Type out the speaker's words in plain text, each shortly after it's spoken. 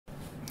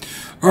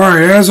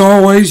Alright, as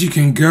always, you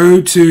can go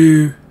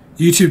to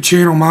YouTube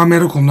channel My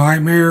Medical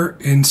Nightmare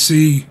and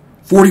see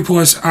 40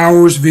 plus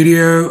hours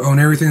video on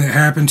everything that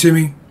happened to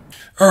me.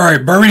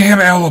 Alright,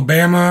 Birmingham,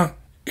 Alabama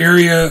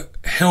area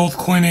health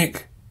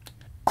clinic,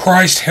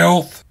 Christ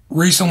Health,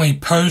 recently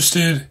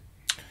posted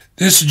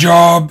this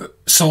job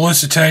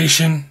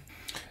solicitation.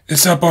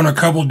 It's up on a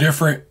couple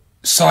different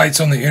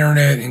sites on the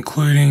internet,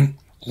 including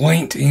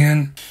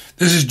LinkedIn.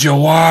 This is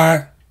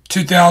July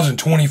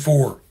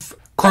 2024.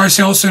 Christ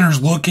Health Center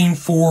is looking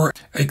for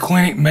a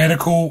clinic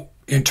medical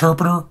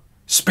interpreter,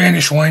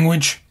 Spanish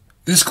language.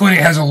 This clinic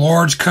has a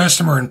large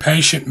customer and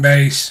patient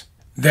base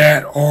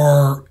that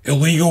are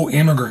illegal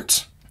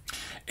immigrants.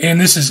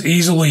 And this is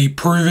easily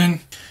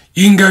proven.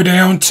 You can go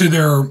down to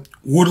their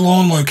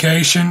Woodlawn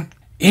location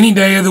any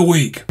day of the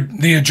week.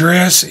 The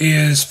address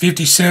is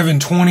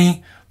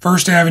 5720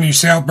 First Avenue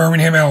South,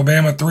 Birmingham,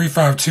 Alabama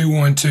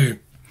 35212.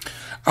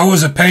 I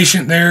was a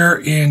patient there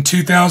in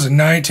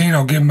 2019.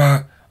 I'll give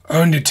my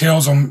own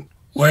details on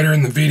later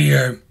in the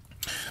video.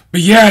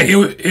 But yeah,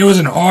 it was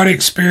an odd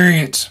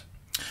experience.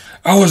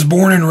 I was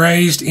born and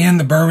raised in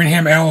the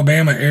Birmingham,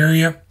 Alabama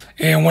area.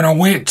 And when I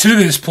went to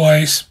this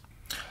place,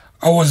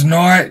 I was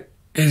not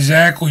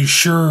exactly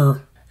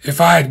sure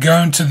if I had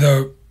gone to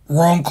the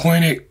wrong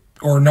clinic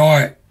or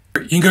not.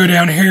 You can go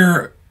down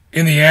here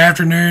in the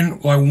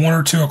afternoon, like 1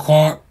 or 2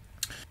 o'clock,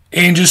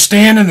 and just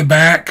stand in the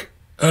back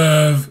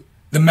of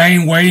the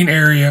main waiting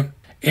area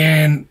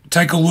and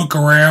take a look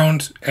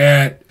around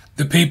at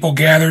the people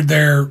gathered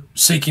there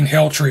seeking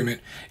health treatment.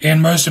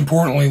 And most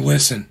importantly,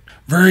 listen.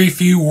 Very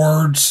few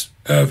words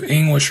of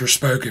English are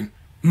spoken.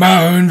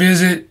 My own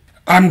visit,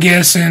 I'm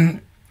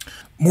guessing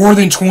more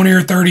than 20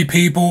 or 30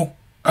 people,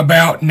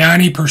 about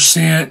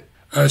 90%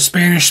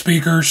 Spanish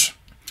speakers,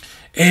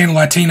 and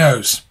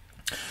Latinos.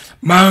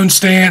 My own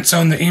stance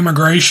on the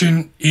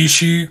immigration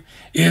issue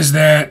is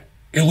that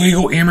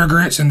illegal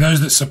immigrants and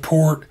those that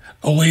support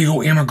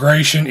illegal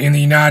immigration in the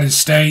United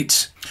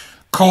States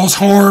cause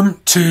harm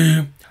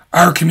to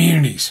our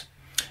communities.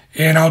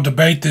 And I'll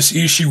debate this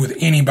issue with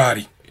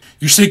anybody.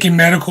 You're seeking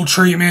medical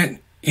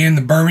treatment in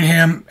the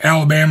Birmingham,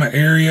 Alabama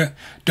area.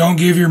 Don't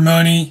give your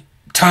money,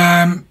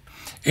 time,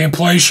 and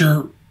place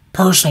your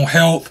personal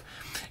health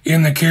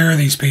in the care of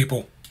these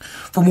people.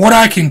 From what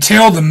I can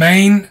tell, the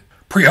main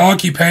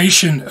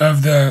preoccupation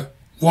of the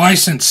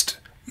licensed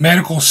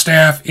medical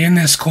staff in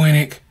this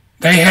clinic,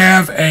 they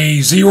have a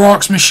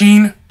Xerox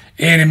machine.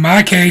 And in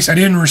my case, I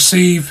didn't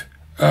receive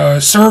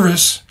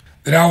service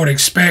that I would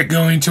expect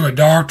going to a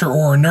doctor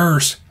or a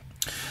nurse.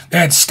 They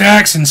had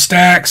stacks and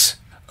stacks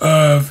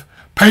of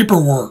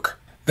paperwork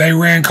they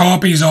ran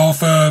copies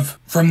off of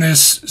from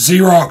this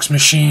Xerox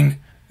machine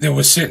that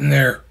was sitting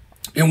there.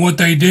 And what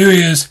they do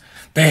is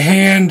they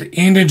hand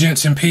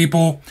indigents and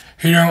people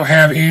who don't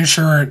have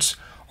insurance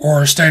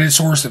or a stated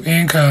source of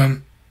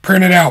income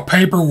printed out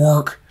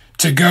paperwork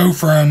to go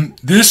from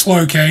this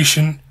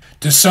location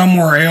to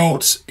somewhere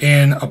else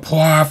and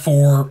apply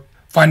for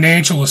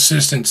financial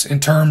assistance in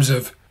terms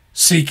of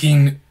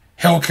seeking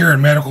healthcare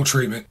and medical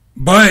treatment.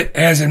 But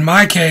as in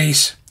my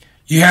case,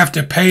 you have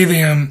to pay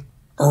them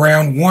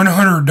around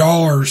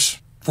 $100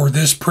 for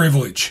this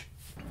privilege.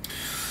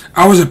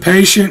 I was a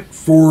patient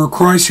for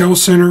Christ Health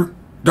Center,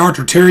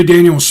 Dr. Terry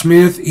Daniel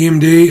Smith,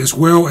 MD, as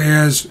well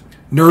as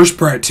nurse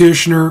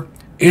practitioner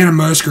Anna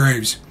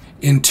Musgraves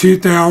in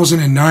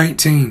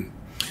 2019.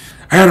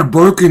 I had a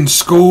broken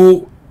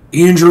skull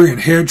injury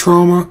and head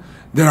trauma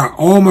that I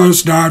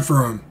almost died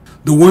from.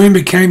 The wound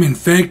became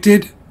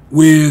infected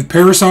with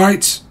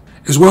parasites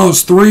as well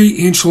as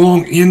 3-inch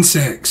long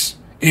insects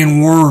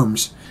and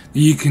worms that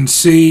you can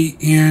see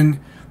in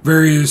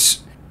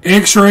various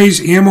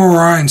x-rays,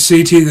 MRI, and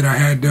CT that I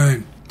had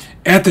done.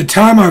 At the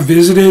time I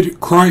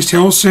visited Christ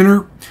Health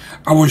Center,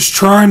 I was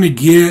trying to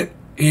get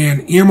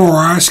an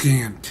MRI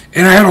scan,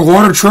 and I had a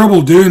lot of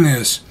trouble doing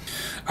this.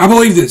 I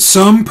believe that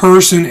some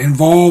person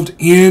involved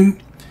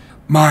in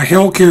my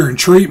healthcare and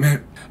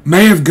treatment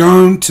may have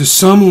gone to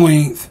some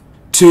length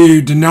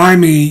to deny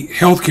me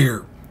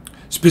healthcare,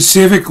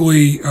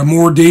 specifically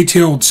more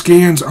detailed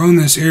scans on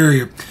this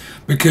area,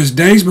 because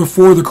days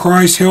before the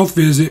Christ Health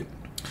visit,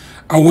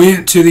 I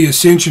went to the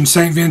Ascension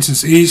St.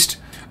 Vincent's East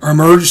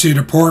emergency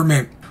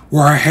department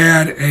where I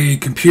had a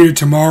computed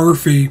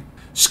tomography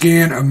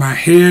scan of my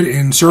head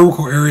and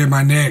cervical area of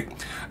my neck.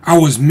 I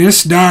was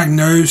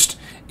misdiagnosed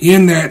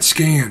in that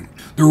scan.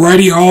 The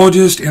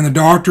radiologist and the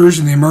doctors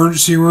in the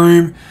emergency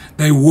room,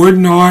 they would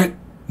not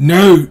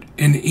note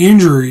an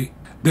injury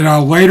that I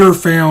later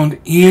found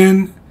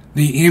in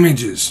the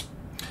images.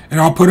 And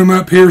I'll put them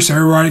up here so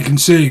everybody can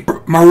see.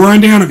 My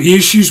rundown of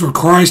issues with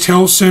Christ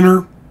Health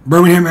Center,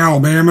 Birmingham,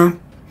 Alabama.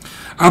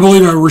 I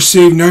believe I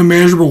received no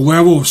measurable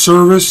level of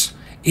service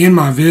in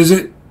my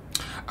visit.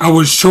 I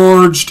was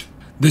charged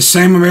the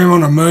same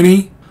amount of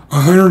money,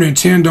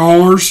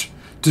 $110,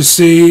 to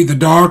see the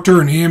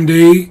doctor and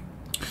MD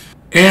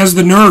as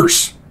the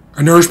nurse,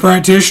 a nurse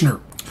practitioner.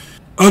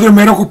 Other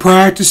medical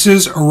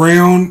practices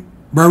around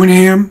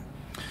Birmingham,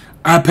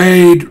 I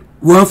paid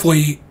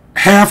roughly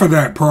half of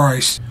that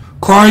price.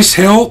 Christ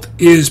Health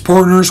is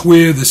partners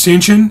with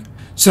Ascension,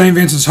 St.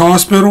 Vincent's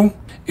Hospital,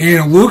 and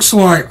it looks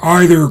like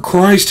either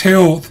Christ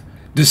Health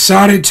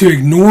decided to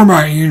ignore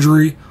my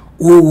injury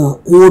or were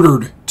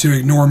ordered to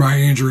ignore my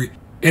injury.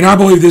 And I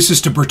believe this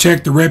is to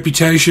protect the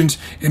reputations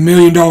and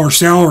million-dollar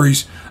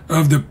salaries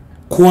of the,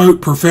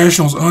 quote,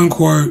 professionals,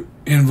 unquote,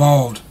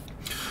 involved.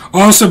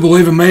 I also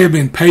believe it may have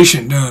been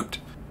patient dumped,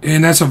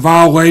 and that's a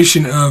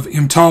violation of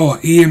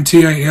EMTALA,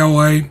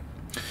 E-M-T-A-L-A,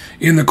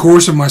 in the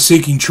course of my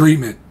seeking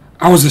treatment.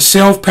 I was a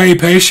self-pay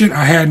patient,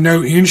 I had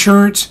no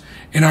insurance,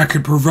 and I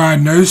could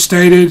provide no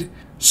stated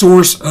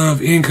source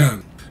of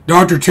income.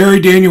 Dr. Terry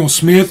Daniel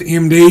Smith,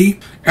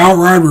 MD,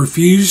 outright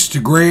refused to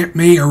grant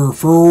me a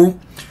referral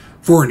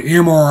for an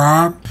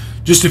MRI.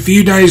 Just a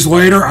few days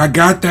later, I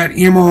got that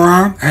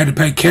MRI. I had to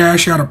pay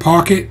cash out of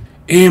pocket,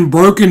 and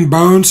broken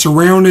bone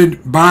surrounded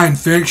by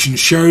infection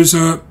shows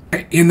up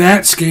in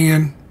that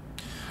scan.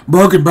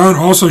 Broken bone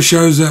also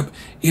shows up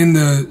in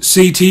the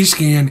CT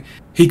scan.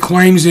 He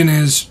claims in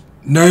his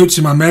notes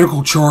in my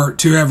medical chart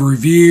to have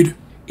reviewed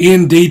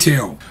in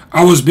detail.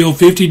 I was billed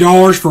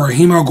 $50 for a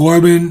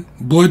hemoglobin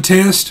blood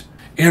test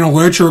and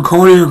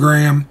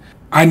electrocardiogram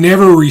I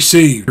never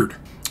received.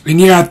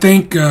 And yeah, I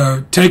think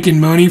taking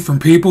money from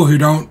people who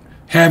don't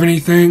have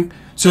anything,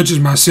 such as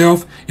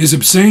myself, is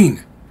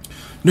obscene.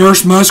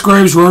 Nurse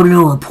Musgraves wrote in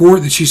her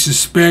report that she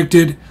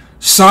suspected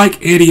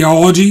psych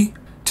etiology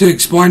to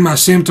explain my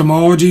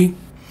symptomology,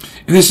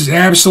 and this is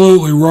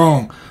absolutely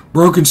wrong.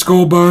 Broken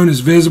skull bone is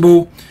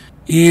visible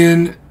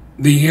in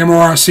the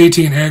MRI,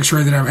 CT, and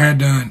X-ray that I've had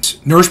done.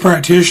 Nurse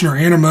practitioner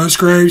Anna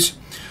Musgraves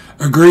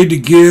agreed to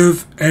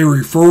give a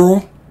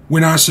referral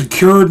when I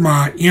secured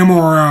my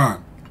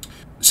MRI.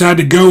 So I had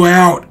to go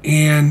out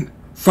and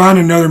find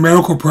another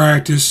medical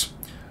practice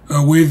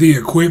with the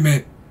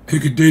equipment who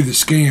could do the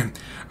scan.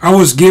 I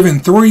was given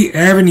 3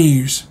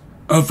 avenues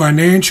of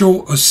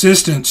financial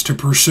assistance to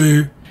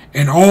pursue,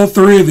 and all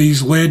 3 of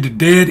these led to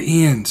dead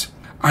ends.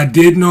 I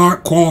did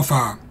not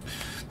qualify.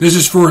 This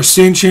is for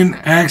Ascension,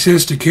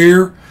 Access to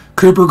Care,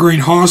 Cooper Green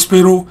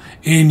Hospital,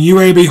 and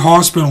UAB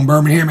Hospital in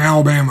Birmingham,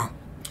 Alabama.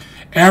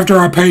 After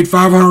I paid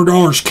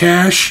 $500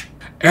 cash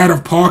out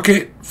of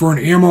pocket for an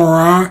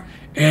MRI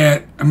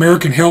at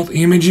American Health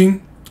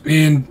Imaging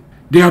in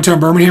downtown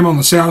Birmingham on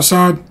the south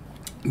side,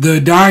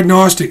 the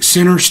diagnostic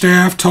center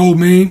staff told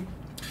me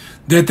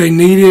that they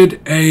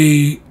needed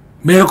a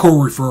medical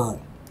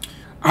referral.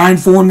 I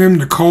informed them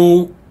to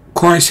call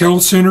Christ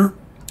Health Center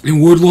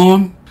in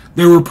Woodlawn.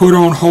 They were put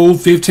on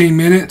hold 15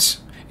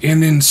 minutes,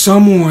 and then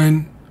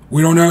someone,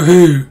 we don't know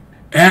who,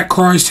 at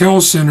Christ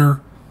Health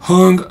Center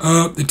hung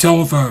up the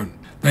telephone.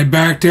 They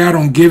backed out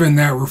on giving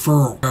that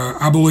referral.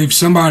 I believe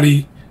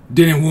somebody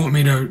didn't want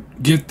me to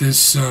get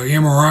this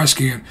MRI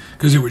scan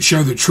because it would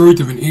show the truth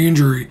of an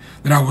injury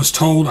that I was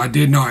told I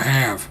did not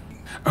have.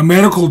 A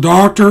medical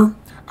doctor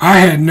I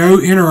had no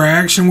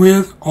interaction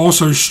with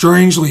also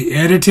strangely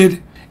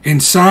edited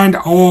and signed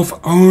off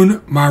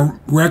on my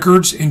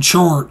records and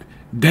chart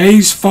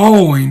days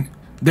following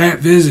that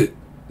visit.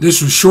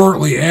 This was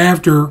shortly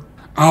after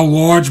I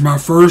lodged my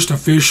first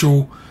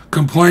official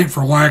complaint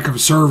for lack of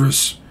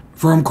service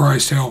from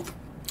Christ Health.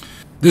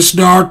 This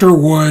doctor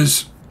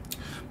was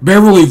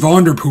Beverly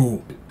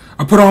VonDerpool.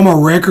 I put all my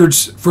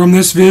records from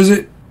this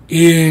visit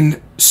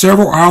in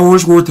several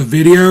hours worth of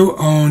video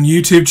on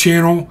YouTube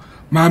channel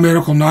My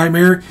Medical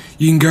Nightmare.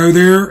 You can go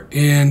there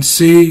and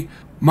see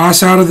my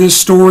side of this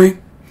story.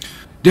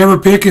 Deborah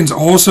Pickens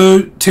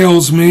also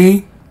tells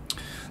me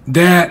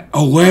that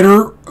a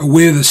letter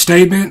with a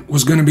statement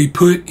was going to be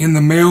put in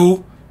the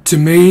mail to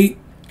me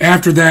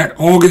after that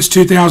August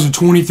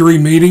 2023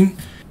 meeting.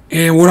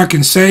 And what I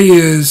can say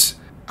is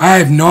I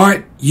have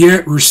not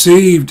yet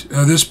received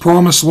this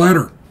promised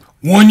letter.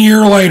 1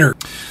 year later,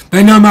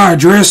 they know my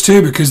address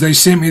too because they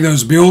sent me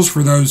those bills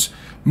for those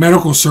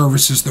medical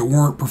services that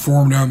weren't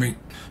performed on me.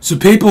 So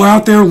people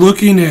out there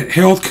looking at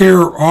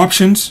healthcare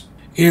options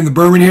in the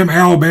Birmingham,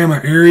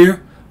 Alabama area,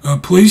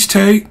 please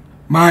take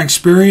my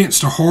experience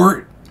to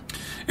heart,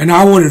 and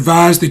I would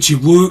advise that you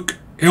look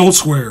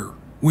elsewhere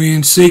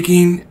when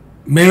seeking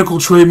medical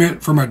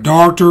treatment from a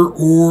doctor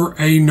or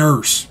a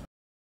nurse.